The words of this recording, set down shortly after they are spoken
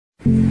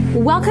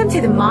Welcome to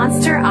the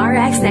Monster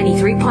RX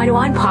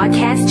 93.1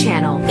 podcast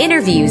channel.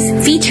 Interviews,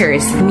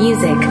 features,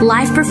 music,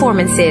 live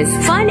performances,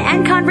 fun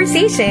and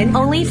conversation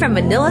only from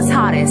Manila's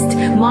hottest,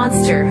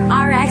 Monster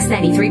RX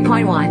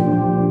 93.1.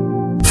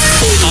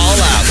 All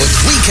Out with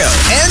Rico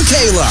and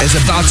Kayla is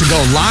about to go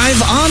live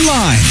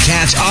online.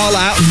 Catch All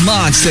Out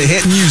monster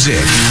hit music,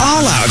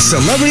 All Out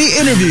celebrity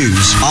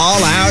interviews, All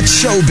Out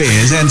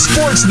showbiz and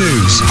sports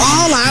news,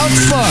 All Out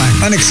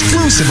fun, an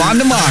exclusive on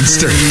the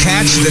Monster.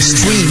 Catch the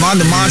stream on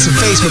the Monster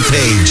Facebook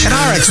page at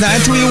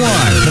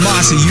RX931, the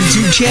Monster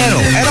YouTube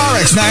channel at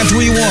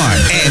RX931,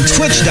 and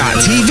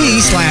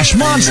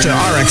twitch.tv/Monster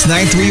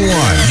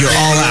RX931. Your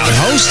All Out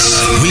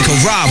hosts, Rico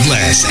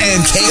Robles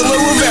and Kayla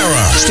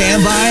Rivera.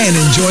 Stand by and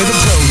enjoy the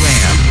program.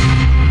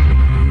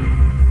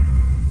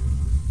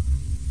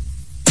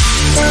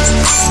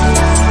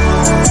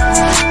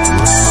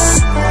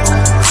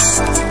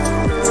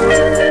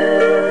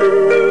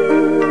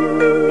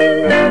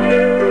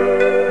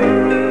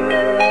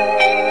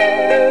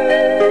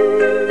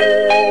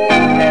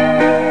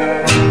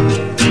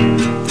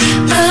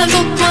 I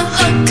broke my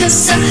heart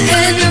 'cause I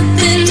had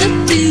nothing to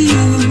do.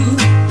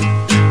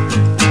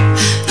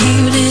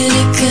 You did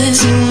it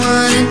 'cause you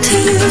wanted to.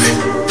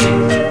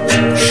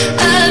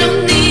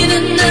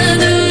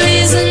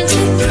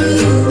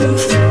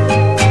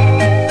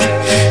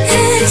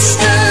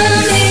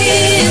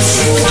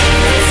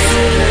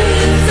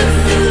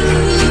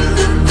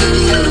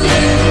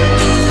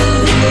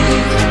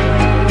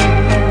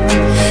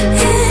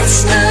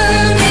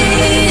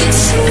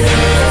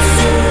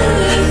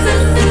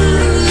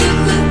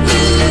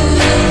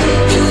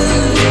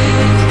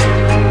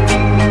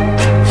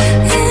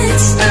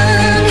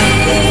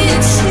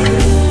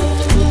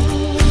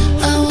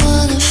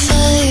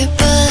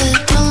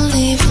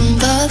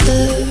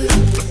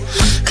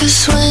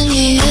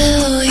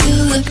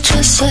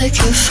 Like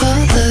your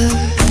father,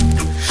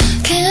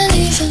 can't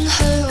even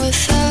hurt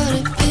without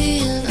it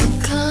being a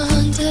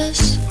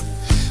contest,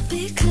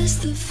 because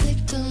the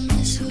victim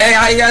is who. Hey,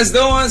 how you guys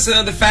doing? It's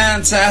another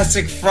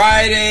fantastic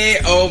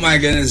Friday. Oh my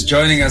goodness,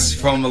 joining us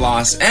from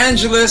Los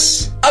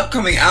Angeles.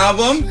 Upcoming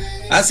album,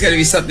 that's gonna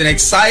be something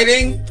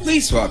exciting.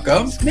 Please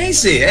welcome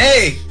Macy.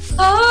 Hey.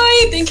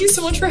 Hi, thank you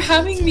so much for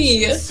having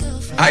me.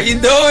 How you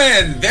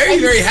doing? Very,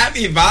 very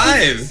happy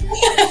vibe.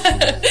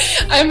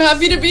 I'm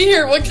happy to be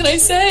here. What can I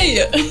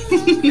say?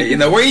 You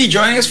know, where are you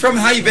joining us from?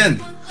 How you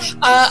been?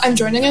 I'm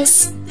joining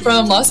us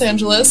from Los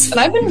Angeles, and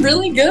I've been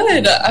really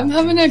good. I'm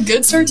having a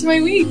good start to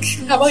my week.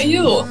 How about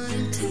you?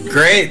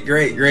 Great.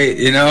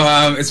 You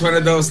know, it's one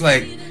of those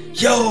like,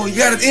 yo, you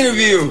got an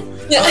interview.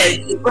 Yeah.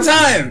 Like, what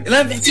time?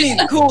 11:15.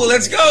 Cool,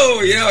 let's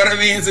go. You know what I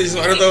mean? So it's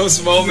one of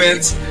those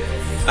moments.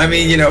 I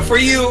mean, you know, for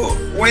you,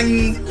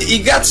 when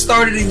you got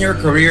started in your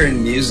career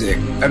in music,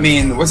 I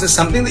mean, was it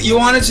something that you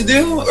wanted to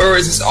do, or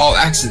is this all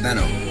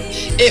accidental?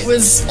 It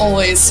was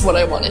always what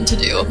I wanted to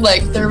do.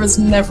 Like, there was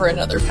never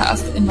another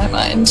path in my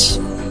mind.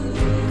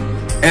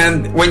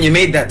 And when you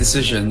made that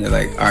decision, you're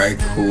like, all right,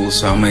 cool,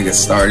 so I'm gonna get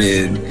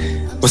started.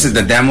 Was it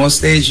the demo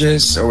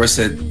stages, or was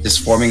it just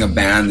forming a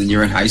band and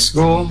you're in high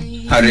school?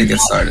 How did it get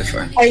started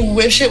for you? I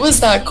wish it was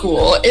that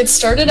cool. It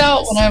started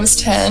out when I was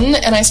 10,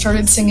 and I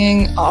started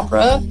singing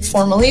opera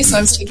formally, so I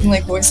was taking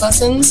like voice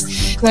lessons,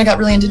 and then I got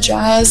really into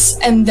jazz.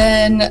 And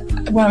then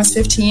when I was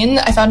 15,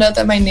 I found out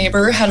that my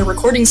neighbor had a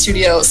recording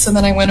studio, so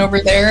then I went over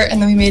there, and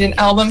then we made an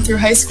album through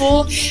high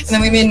school, and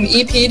then we made an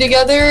EP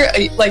together,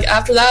 like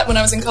after that when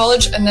I was in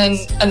college, and then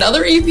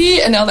another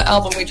EP, and now the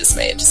album we just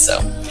made. So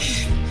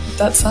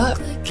that's that.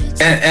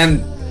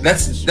 And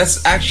that's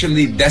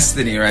actually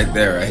destiny right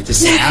there, right?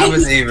 Just have a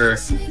neighbor.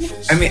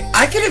 I mean,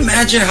 I can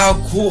imagine how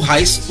cool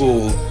high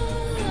school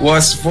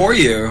was for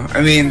you.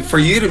 I mean, for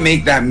you to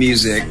make that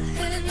music,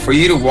 for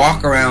you to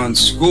walk around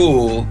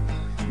school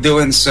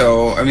doing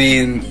so. I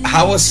mean,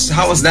 how was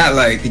that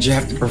like? Did you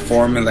have to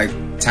perform in like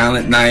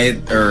talent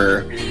night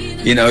or,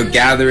 you know,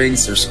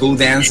 gatherings or school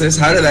dances?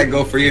 How did that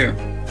go for you?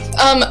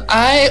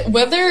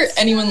 Whether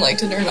anyone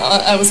liked it or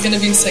not, I was going to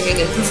be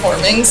singing and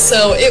performing,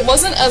 so it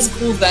wasn't as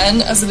cool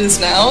then as it is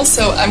now,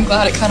 so I'm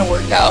glad it kind of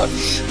worked out.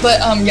 But,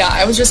 yeah,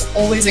 I was just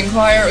always in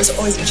choir, I was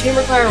always in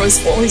chamber choir, I was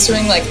always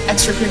doing, like,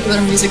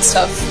 extracurricular music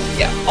stuff,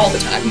 yeah, all the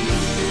time.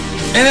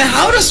 And then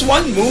how does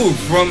one move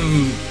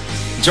from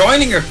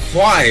joining a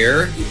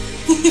choir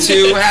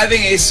to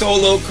having a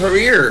solo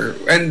career?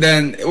 And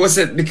then, was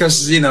it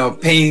because, you know,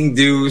 paying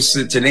dues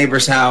to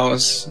neighbor's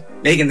house,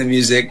 making the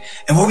music?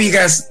 And what were you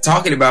guys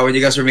talking about when you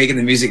guys were making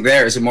the music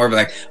there? Is it more of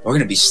like, we're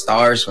gonna be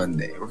stars one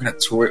day, we're gonna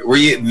tour? Were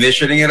you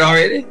envisioning it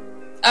already?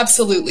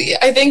 Absolutely.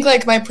 I think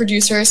like my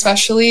producer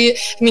especially,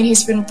 I mean,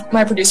 he's been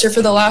my producer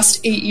for the last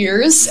 8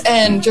 years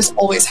and just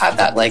always had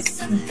that like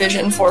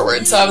vision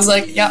forward. So I was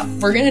like, yeah,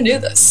 we're gonna do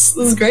this.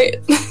 This is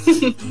great.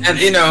 And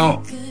you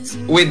know,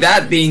 with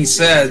that being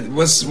said,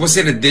 was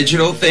it a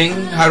digital thing?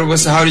 How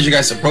did you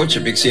guys approach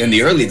it? Because in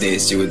the early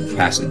days you would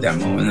pass a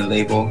demo in the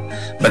label,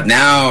 but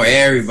now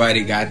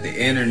everybody got the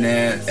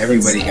internet,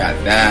 everybody got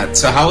that.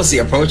 So how was the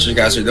approach you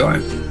guys are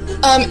doing?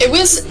 It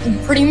was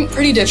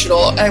pretty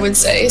digital, I would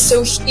say.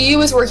 So he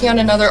was working on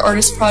another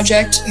artist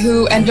project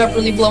who ended up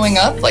really blowing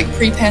up, like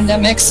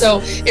pre-pandemic.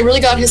 So it really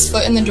got his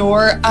foot in the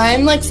door.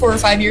 I'm like 4 or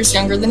 5 years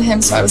younger than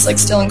him, so I was like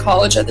still in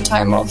college at the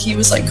time while he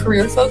was like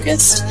career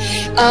focused.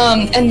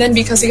 And then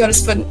because he got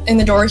his foot in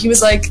the door, he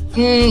was like,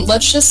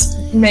 let's just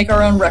make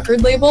our own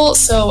record label.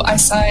 So I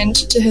signed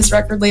to his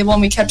record label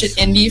and we kept it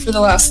indie for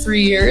the last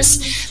 3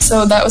 years.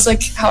 So that was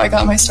like how I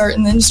got my start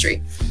in the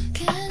industry.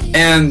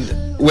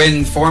 And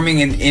when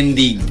forming an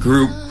indie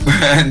group,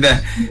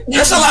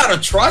 that's a lot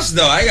of trust,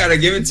 though. I gotta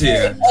give it to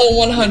you.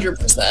 Oh,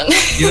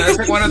 100%. You know, it's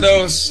like one of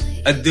those,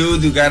 a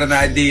dude who got an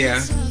idea.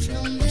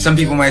 Some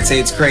people might say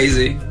it's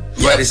crazy,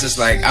 but it's just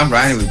like, I'm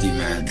riding with you,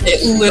 man.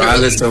 It literally.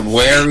 Regardless of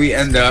where we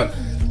end up.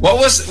 What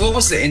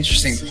was the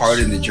interesting part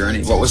in the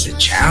journey? What was the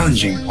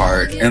challenging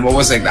part? And what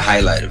was like the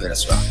highlight of it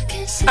as well?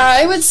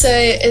 I would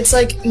say it's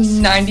like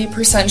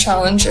 90%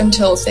 challenge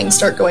until things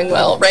start going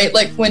well, right?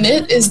 Like when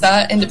it is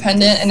that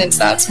independent and it's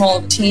that small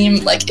of a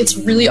team, like it's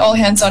really all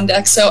hands on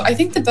deck. So I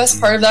think the best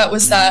part of that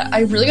was that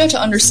I really got to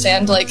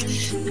understand like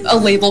a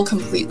label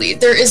completely.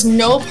 There is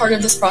no part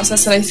of this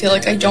process that I feel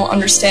like I don't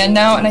understand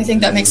now, and I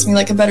think that makes me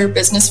like a better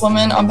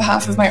businesswoman on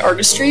behalf of my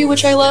artistry,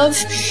 which I love.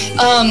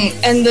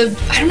 And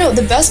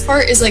the best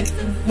part is like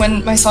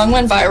when my song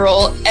went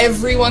viral,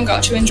 everyone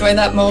got to enjoy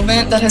that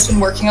moment that has been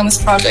working on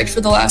this project for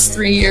the last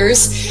 3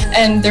 years,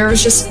 and there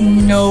was just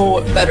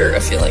no better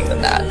a feeling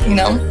than that, you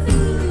know?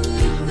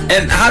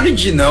 And how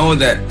did you know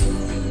that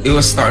it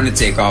was starting to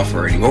take off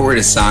already? What were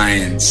the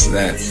signs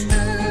that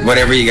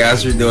whatever you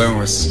guys were doing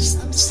was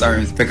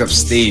starting to pick up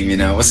steam, you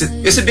know? Is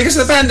it because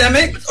of the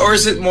pandemic, or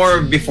is it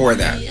more before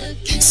that?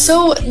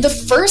 So the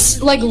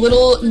first like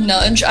little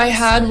nudge I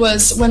had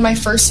was when my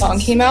first song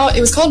came out.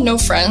 It was called No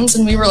Friends,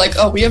 and we were like,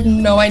 oh, we have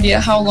no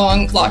idea how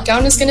long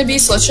lockdown is going to be,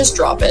 so let's just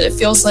drop it. It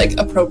feels like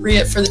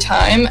appropriate for the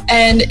time.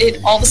 And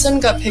it all of a sudden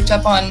got picked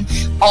up on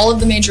all of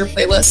the major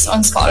playlists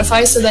on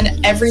Spotify, so then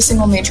every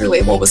single major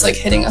label was like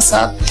hitting us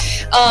up.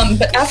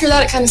 But after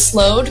that it kind of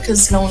slowed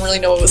because no one really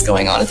knew what was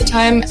going on at the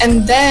time.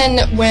 And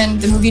then when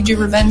the movie Do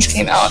Revenge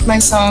came out, my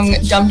song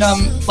Dum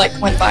Dum like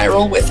went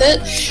viral with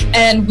it,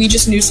 and we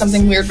just knew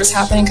something weird was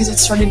happening because it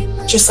started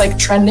just like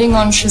trending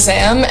on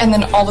Shazam, and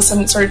then all of a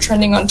sudden it started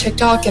trending on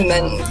TikTok, and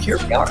then here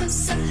we are.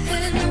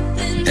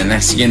 And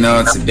next thing you know,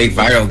 it's a big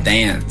viral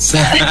dance.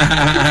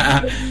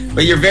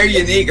 But you're very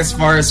unique as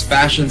far as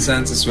fashion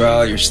sense as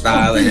well, your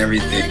style and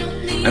everything.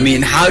 I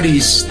mean, how do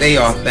you stay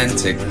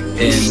authentic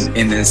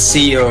in the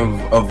sea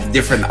of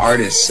different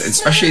artists,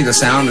 especially the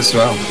sound as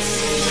well?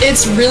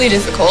 It's really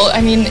difficult.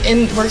 I mean,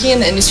 in working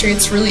in the industry,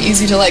 it's really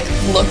easy to like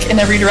look in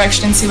every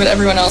direction and see what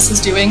everyone else is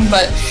doing.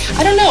 But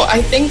I don't know.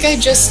 I think I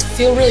just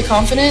feel really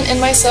confident in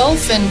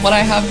myself and what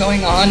I have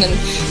going on. And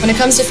when it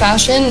comes to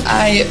fashion,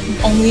 I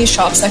only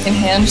shop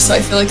secondhand, so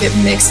I feel like it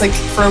makes like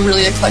for a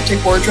really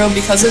eclectic wardrobe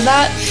because of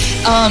that.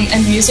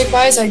 And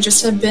music-wise, I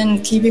just have been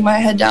keeping my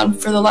head down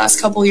for the last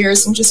couple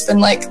years and just been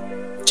like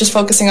just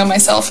focusing on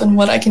myself and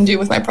what I can do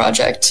with my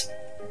project.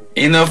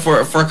 You know,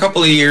 for a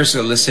couple of years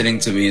of listening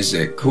to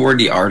music, who were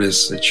the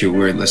artists that you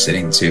were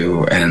listening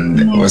to?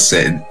 And was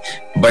it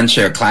a bunch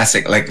of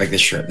classic, like the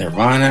shit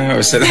Nirvana, or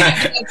was it?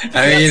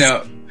 I mean, you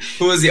know,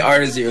 who was the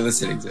artist you were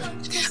listening to?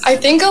 I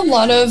think a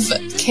lot of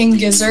King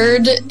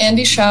Gizzard,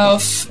 Andy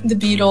Schauf, The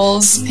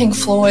Beatles, Pink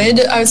Floyd.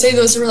 I would say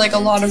those were like a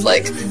lot of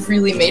like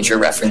really major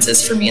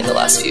references for me in the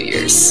last few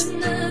years.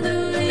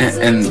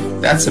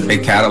 And that's a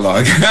big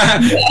catalog.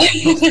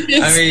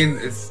 I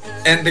mean,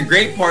 and the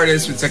great part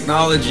is with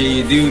technology,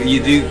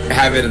 you do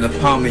have it in the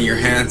palm of your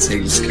hand, so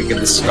you just click a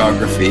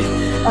discography.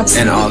 Absolutely.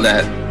 And all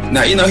that.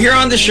 Now, you know, here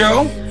on the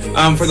show,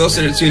 for those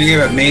that are tuning in,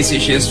 about Macy,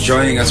 she is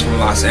joining us from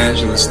Los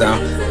Angeles now.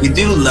 We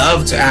do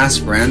love to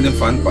ask random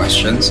fun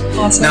questions.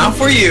 Awesome. Now,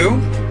 for you,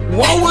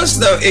 what was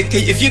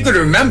if you could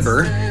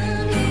remember,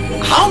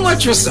 how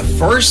much was the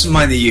first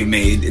money you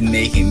made in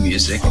making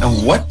music,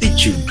 and what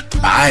did you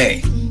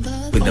buy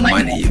with the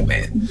money you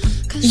made?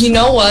 You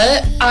know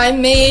what? I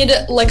made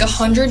like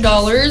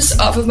 $100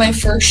 off of my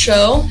first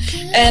show,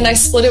 and I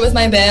split it with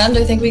my band.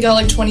 I think we got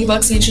like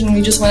 $20 each, and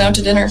we just went out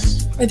to dinner.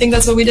 I think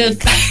that's what we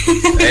did.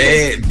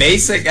 Hey,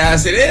 basic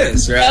as it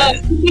is,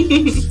 right?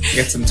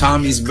 Get some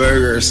Tommy's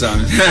Burger or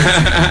something.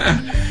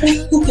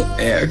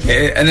 Yeah,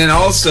 okay. And then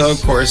also,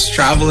 of course,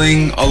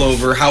 traveling all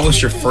over. How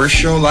was your first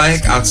show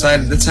like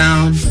outside of the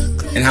town?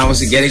 And how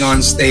was it getting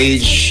on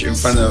stage in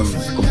front of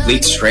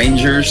complete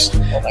strangers?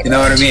 You know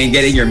what I mean?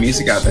 Getting your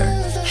music out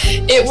there.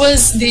 It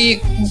was the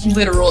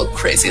literal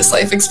craziest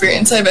life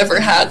experience I've ever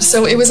had.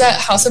 So it was at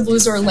House of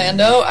Blues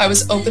Orlando. I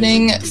was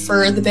opening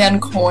for the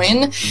band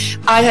Coin.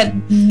 I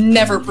had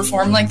never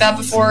performed like that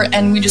before,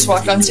 and we just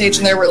walked on stage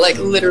and there were like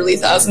literally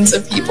thousands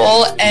of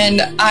people,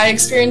 and I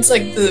experienced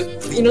like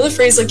the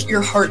phrase like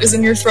your heart is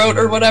in your throat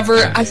or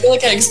whatever. I feel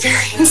like I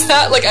experienced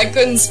that. Like I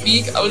couldn't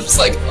speak. I was just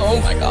like,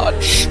 oh my god.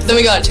 But then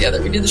we got it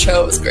together. We did the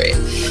show. It was great.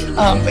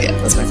 But yeah,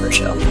 that was my first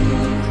show.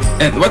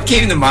 And what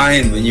came to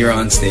mind when you're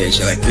on stage?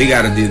 You're like, we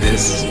gotta do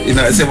this. You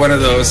know, is it one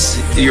of those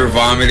you're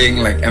vomiting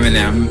like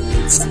Eminem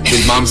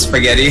with mom's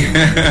spaghetti?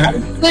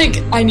 Like,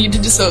 I need to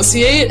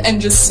dissociate and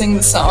just sing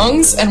the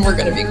songs, and we're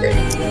gonna be great.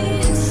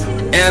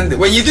 And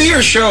when you do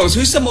your shows,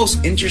 who's the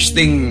most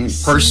interesting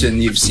person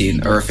you've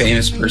seen, or a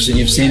famous person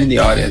you've seen in the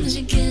audience?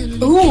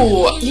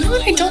 Ooh, you know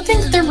what? I don't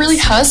think there really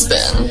has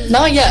been.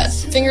 Not yet.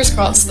 Fingers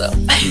crossed, though.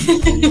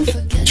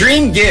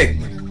 Dream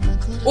gig.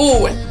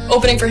 Ooh,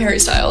 opening for Harry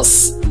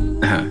Styles.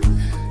 Uh-huh.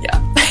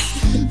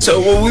 Yeah.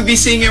 So will we be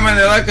seeing him in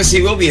Manila because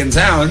he will be in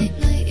town?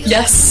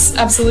 Yes,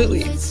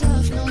 absolutely.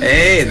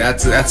 Hey,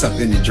 that's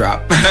something to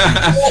drop.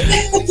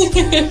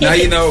 Now,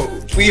 you know,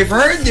 we've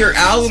heard your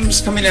albums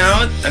coming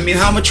out. I mean,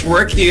 how much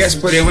work do you guys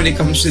put in when it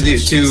comes to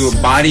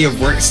a body of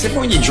work? It's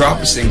different when you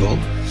drop a single.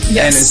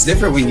 Yes. And it's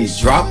different when you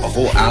drop a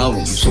whole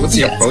album. So what's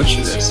the approach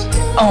to this?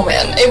 Oh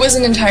man, it was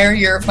an entire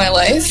year of my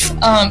life.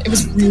 It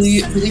was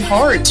really, really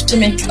hard to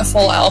make a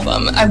full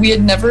album. We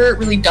had never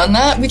really done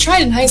that. We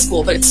tried in high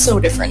school, but it's so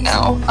different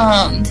now.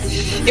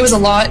 It was a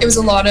lot. It was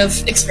a lot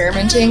of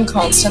experimenting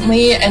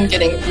constantly and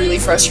getting really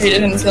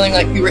frustrated and feeling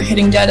like we were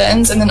hitting dead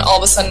ends, and then all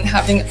of a sudden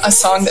having a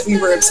song that we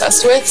were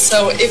obsessed with.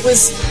 So it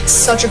was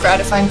such a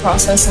gratifying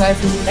process, and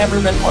I've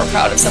never been more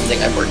proud of something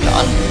I've worked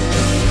on.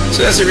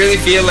 So does it really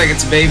feel like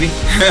it's a baby? You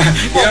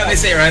know what they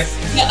say, right?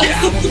 Yeah. The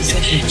album is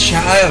like a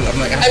child. I'm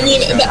like, I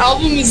mean, the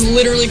album is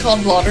literally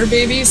called Water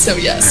Baby, so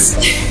yes.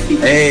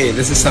 Hey,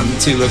 this is something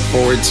to look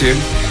forward to.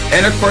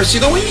 And of course, you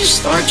know, when you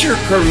start your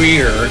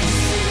career,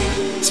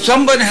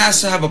 someone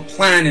has to have a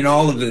plan in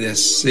all of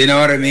this. You know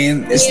what I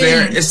mean?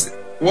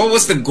 What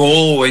was the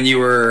goal when you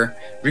were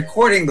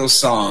recording those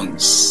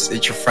songs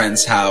at your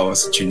friend's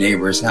house, at your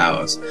neighbor's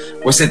house?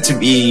 Was it to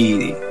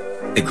be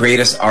the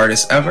greatest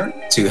artist ever,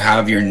 to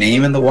have your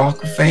name in the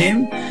Walk of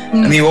Fame?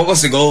 I mean, what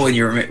was the goal when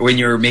you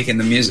were making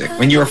the music,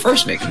 when you were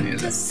first making the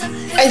music?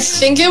 I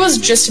think it was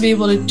just to be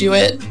able to do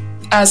it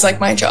as like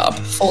my job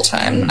full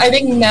time. I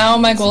think now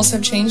my goals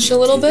have changed a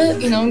little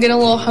bit. You know, I'm getting a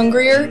little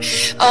hungrier.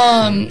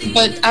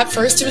 But at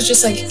first it was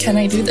just like, can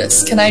I do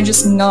this? Can I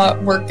just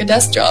not work a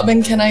desk job?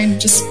 And can I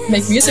just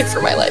make music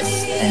for my life?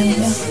 And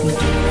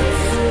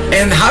yeah.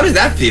 And how did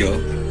that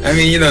feel? I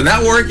mean, you know,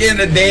 not working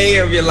a day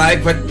of your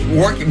life, but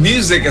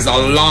music is a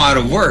lot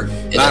of work.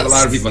 Not a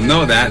lot of people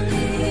know that.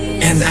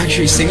 And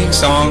actually singing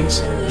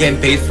songs,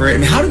 getting paid for it. I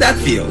mean, how did that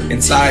feel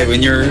inside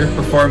when you're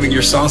performing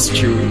your songs that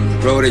you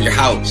wrote at your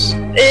house?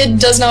 It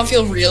does not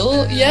feel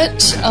real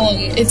yet.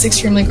 It's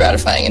extremely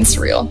gratifying and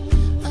surreal.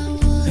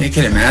 I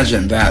can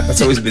imagine that.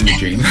 That's always been the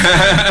dream.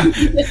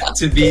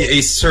 To be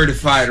a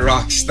certified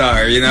rock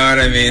star, you know what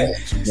I mean?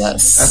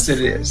 Yes. That's what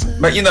it is.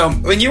 But you know,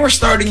 when you were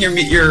starting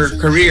your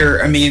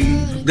career, I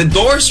mean, the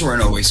doors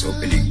weren't always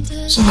opening.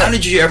 So how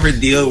did you ever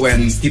deal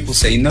when people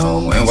say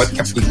no, and what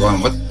kept you going?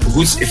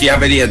 If you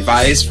have any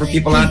advice for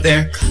people out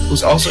there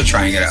who's also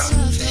trying it out?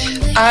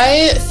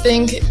 I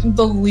think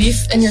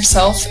belief in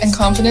yourself and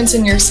confidence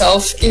in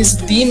yourself is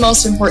the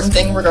most important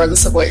thing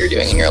regardless of what you're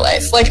doing in your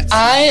life. Like,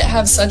 I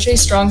have such a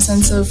strong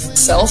sense of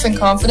self and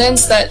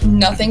confidence that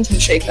nothing can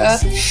shake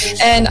that.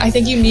 And I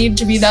think you need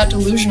to be that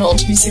delusional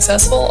to be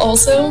successful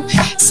also.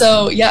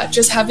 So yeah,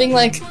 just having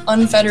like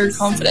unfettered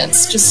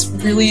confidence, just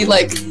really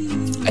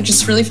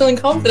feeling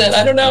confident.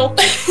 I don't know.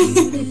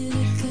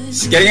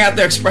 Just getting out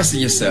there, expressing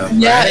yourself.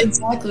 Yeah, right?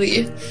 Exactly.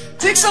 It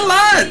takes a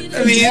lot.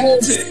 I mean,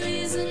 yes.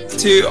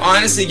 To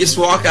honestly just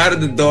walk out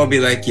of the door and be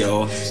like,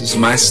 yo, this is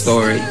my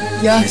story.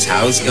 Yeah. It's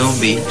how it's gonna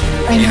be.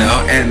 You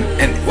know? And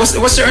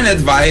was there an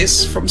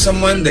advice from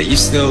someone that you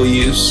still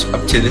use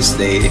up to this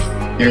day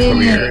in your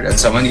career that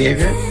someone gave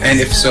you? And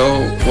if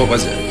so, what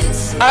was it?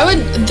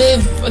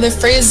 The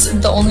phrase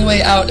 "the only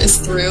way out is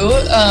through."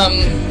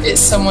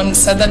 Someone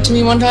said that to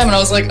me one time, and I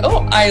was like,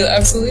 "Oh, I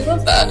absolutely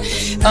love that,"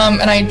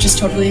 and I just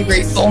totally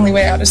agree. The only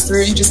way out is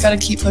through. You just got to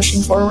keep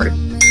pushing forward.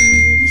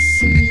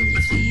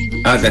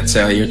 Oh, that's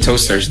your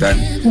toaster's done.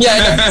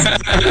 Yeah.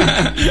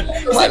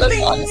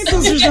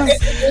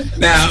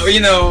 Now, you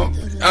know,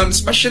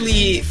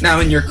 especially now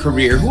in your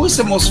career, who is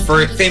the most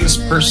famous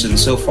person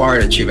so far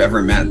that you've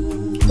ever met?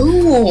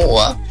 Ooh,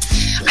 I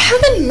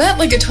haven't met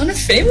like a ton of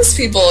famous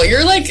people.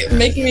 You're like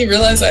making me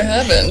realize I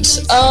haven't.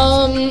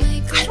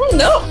 I don't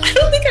know. I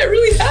don't think I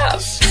really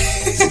have.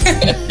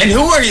 And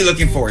who are you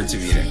looking forward to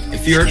meeting?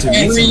 If you were to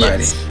meet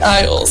somebody.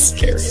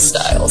 Harry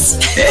Styles.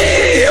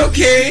 Hey,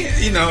 okay.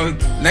 You know,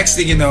 next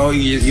thing you know,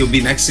 you'll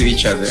be next to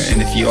each other.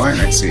 And if you are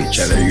next to each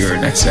other, you're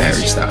next to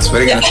Harry Styles.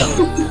 What are you going to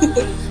tell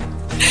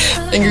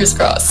him? Fingers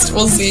crossed.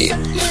 We'll see.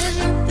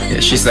 Yeah,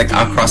 she's like,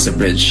 I'll cross the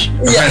bridge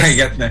when I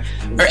get there.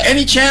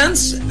 Any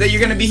chance that you're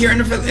going to be here in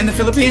the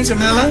Philippines, in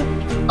Manila?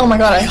 Oh my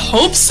god, I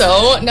hope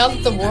so. Now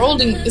that the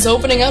world is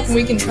opening up and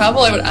we can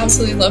travel, I would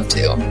absolutely love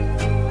to.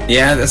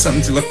 Yeah, that's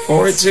something to look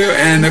forward to.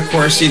 And of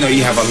course, you know,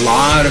 you have a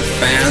lot of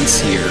fans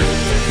here.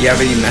 Do you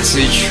have any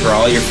message for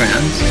all your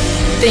fans?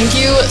 Thank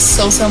you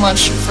so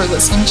much for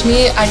listening to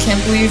me. I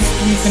can't believe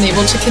we've been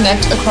able to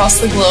connect across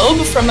the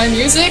globe from my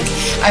music.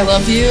 I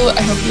love you.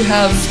 I hope you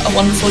have a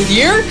wonderful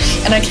year.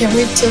 And I can't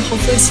wait to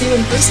hopefully see you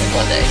in person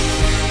one day.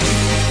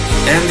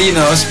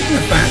 And speaking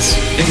of fans,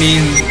 I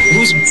mean,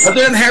 who's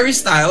other than Harry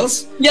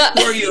Styles? Yeah.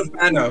 Who are you a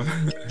fan of?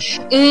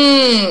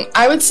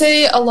 I would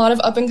say a lot of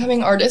up and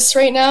coming artists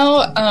right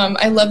now.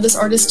 I love this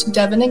artist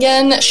Devin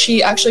again.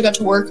 She actually got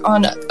to work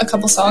on a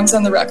couple songs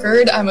on the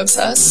record. I'm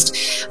obsessed.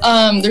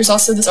 There's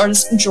also this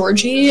artist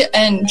Georgie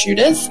and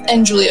Judith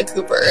and Julia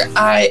Cooper.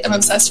 I am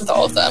obsessed with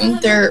all of them.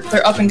 They're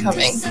up and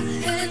coming.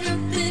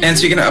 And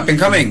speaking of up and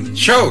coming,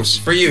 shows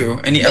for you.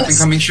 Any up and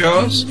coming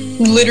shows?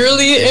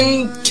 Literally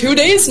in 2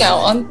 days now,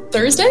 on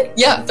Thursday?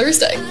 Yeah,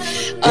 Thursday.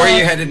 Where are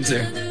you headed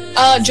to?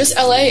 Just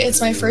LA. It's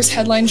my first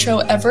headline show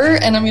ever,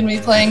 and I'm going to be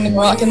playing the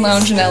Moroccan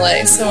Lounge in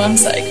LA, so I'm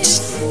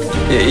psyched.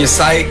 Yeah, you're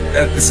psyched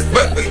at this,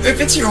 but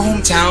if it's your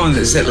hometown,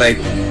 is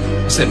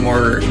it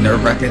more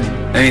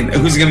nerve-wracking? I mean,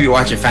 who's going to be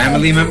watching?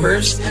 Family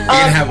members? You're going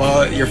to have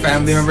all your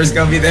family members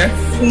going to be there?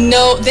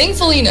 No,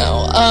 thankfully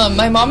no.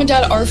 My mom and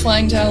dad are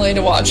flying to LA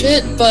to watch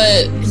it,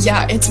 but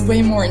yeah, it's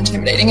way more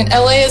intimidating. And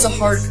LA is a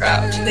hard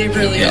crowd. They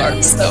really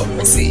are, so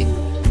we'll see.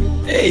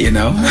 Hey,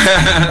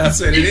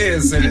 that's what it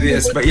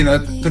is. But,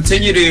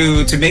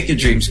 continue to make your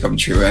dreams come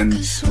true. And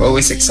we're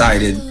always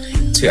excited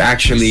to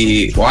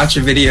actually watch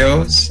your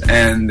videos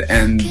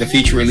and the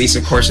future release,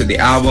 of course, of the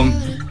album.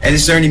 And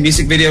is there any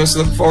music videos to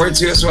look forward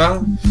to as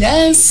well?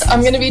 Yes,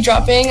 I'm going to be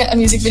dropping a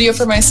music video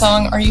for my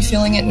song, Are You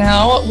Feeling It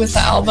Now, with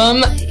the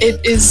album. It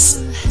is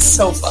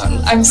so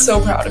fun. I'm so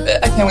proud of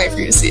it. I can't wait for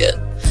you to see it.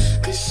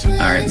 All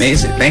right,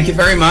 amazing. Thank you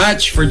very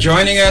much for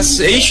joining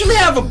us. I usually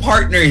have a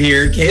partner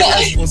here.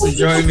 Kayla is supposed to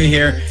join me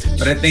here,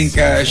 but I think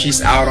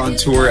she's out on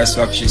tour as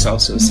well. She's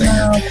also a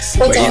singer.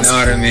 But you know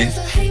what I mean.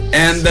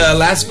 And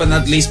last but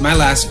not least, my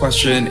last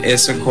question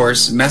is, of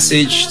course,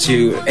 message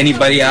to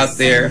anybody out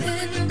there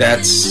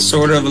that's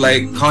sort of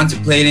like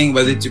contemplating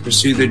whether to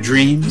pursue their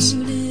dreams.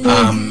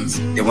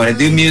 They want to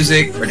do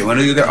music or they want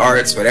to do their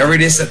arts, whatever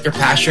it is that they're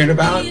passionate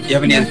about. Do you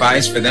have any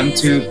advice for them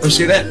to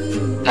pursue that?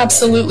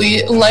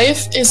 Absolutely.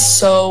 Life is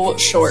so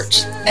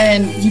short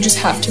and you just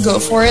have to go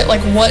for it.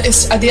 Like,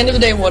 at the end of the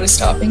day, what is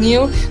stopping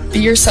you? Be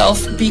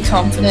yourself, be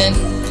confident.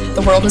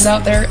 The world is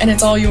out there and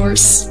it's all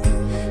yours.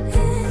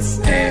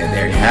 And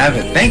there you have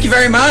it. Thank you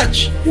very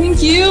much.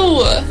 Thank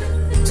you.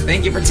 So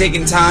thank you for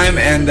taking time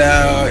and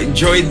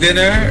enjoy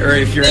dinner, or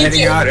if you're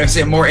heading out, I've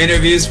seen more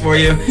interviews for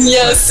you.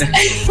 Yes.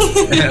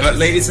 But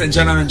ladies and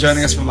gentlemen,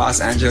 joining us from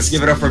Los Angeles,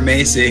 give it up for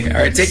Macy. All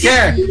right, take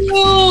care.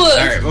 All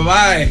right,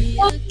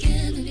 bye-bye.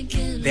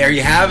 There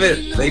you have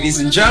it, ladies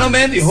and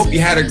gentlemen. We hope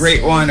you had a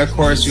great one. Of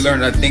course, you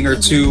learned a thing or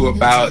two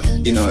about,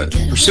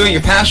 pursuing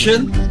your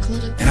passion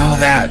and all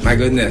that. My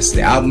goodness,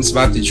 the album's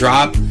about to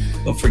drop.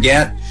 Don't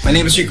forget, my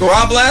name is Rico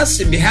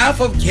Robles. In behalf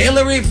of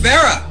Kayla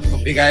Rivera,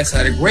 hope you guys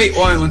had a great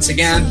one. Once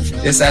again,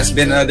 this has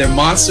been another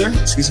Monster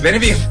exclusive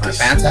interview on a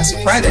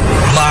Fantastic Friday.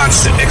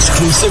 Monster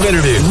exclusive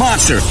interview.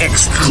 Monster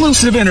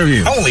exclusive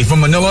interview. Only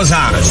from Manila's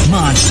hottest.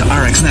 Monster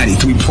RX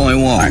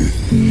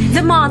 93.1.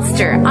 The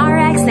Monster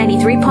RX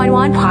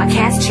 93.1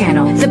 podcast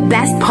channel. The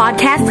best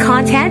podcast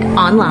content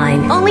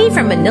online. Only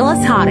from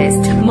Manila's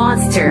hottest.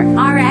 Monster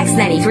RX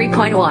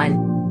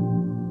 93.1.